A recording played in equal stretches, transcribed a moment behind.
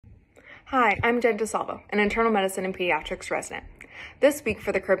Hi, I'm Jen DeSalvo, an internal medicine and pediatrics resident. This week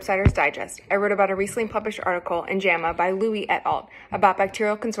for the Curbsiders Digest, I wrote about a recently published article in JAMA by Louis et al. About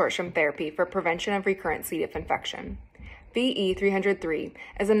bacterial consortium therapy for prevention of recurrent C.Diff infection. VE303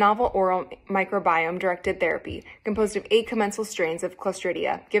 is a novel oral microbiome-directed therapy composed of 8 commensal strains of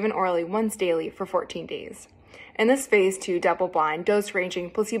Clostridia given orally once daily for 14 days. In this phase 2 double-blind,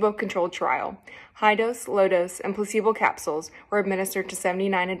 dose-ranging, placebo-controlled trial, high-dose, low-dose, and placebo capsules were administered to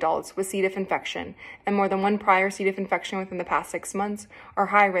 79 adults with C.Diff infection and more than one prior C.Diff infection within the past 6 months or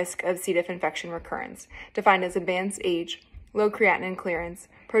high risk of C.Diff infection recurrence, defined as advanced age, low creatinine clearance,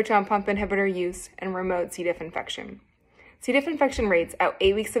 proton pump inhibitor use, and remote C.Diff infection. C.Diff infection rates at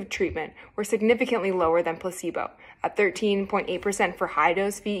 8 weeks of treatment were significantly lower than placebo, at 13.8% for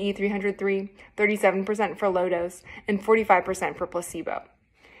high-dose VE303, 37% for low-dose, and 45% for placebo.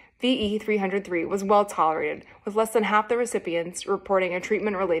 VE303 was well tolerated, with less than half the recipients reporting a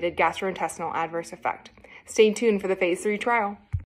treatment-related gastrointestinal adverse effect. Stay tuned for the Phase 3 trial.